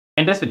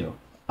In this video,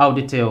 I'll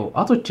detail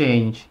how to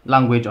change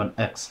language on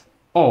X,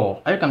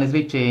 or how you can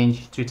easily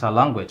change Twitter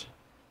language.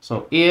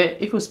 So here,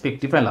 if you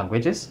speak different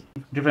languages,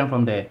 different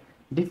from the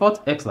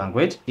default X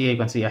language, here you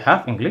can see I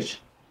have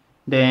English,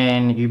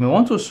 then you may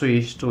want to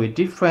switch to a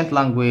different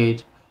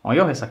language on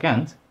your X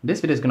account. This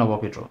video is going to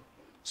walk you through.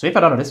 So if you're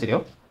done with this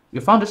video,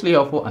 you found this really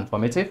helpful and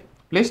informative,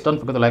 please don't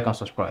forget to like and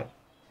subscribe.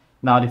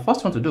 Now, the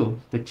first one to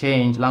do to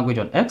change language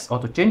on X or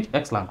to change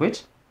X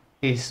language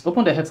is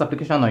open the X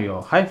application on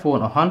your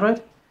iPhone or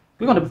Android.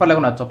 Click on the profile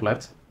icon at the top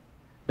left.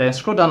 Then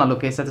scroll down and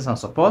locate settings and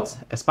support.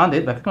 Expand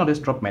it by clicking on this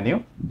drop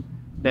menu.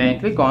 Then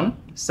click on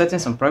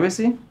settings and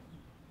privacy.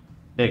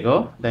 There you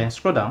go. Then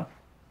scroll down.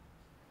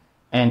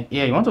 And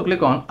here you want to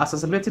click on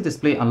accessibility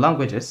display and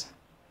languages.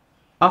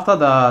 After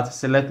that,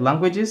 select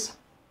languages.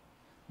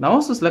 Now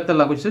once you select the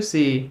language, you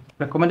see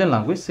recommended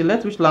language.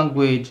 Select which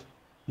language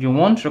you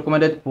want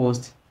recommended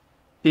posts,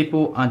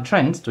 people and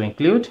trends to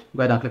include.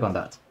 Go ahead and click on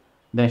that.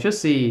 Then you should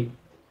see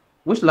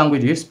which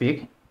language you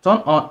speak. Turn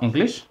on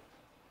English.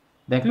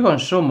 Then click on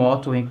show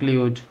more to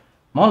include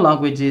more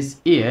languages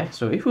here.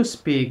 So if you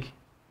speak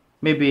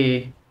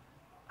maybe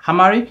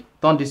Amharic,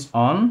 turn this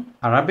on.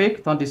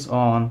 Arabic, turn this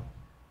on.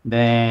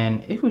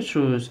 Then if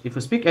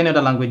you speak any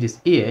other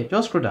languages here,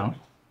 just scroll down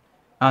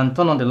and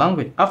turn on the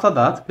language. After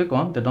that, click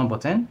on the done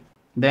button.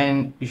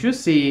 Then you should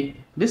see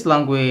this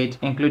language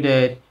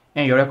included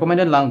in your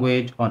recommended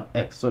language on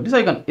X. So this is how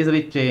you can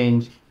easily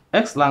change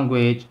X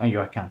language on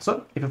your account.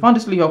 So if you found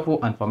this really helpful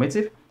and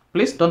informative,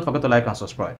 please don't forget to like and subscribe.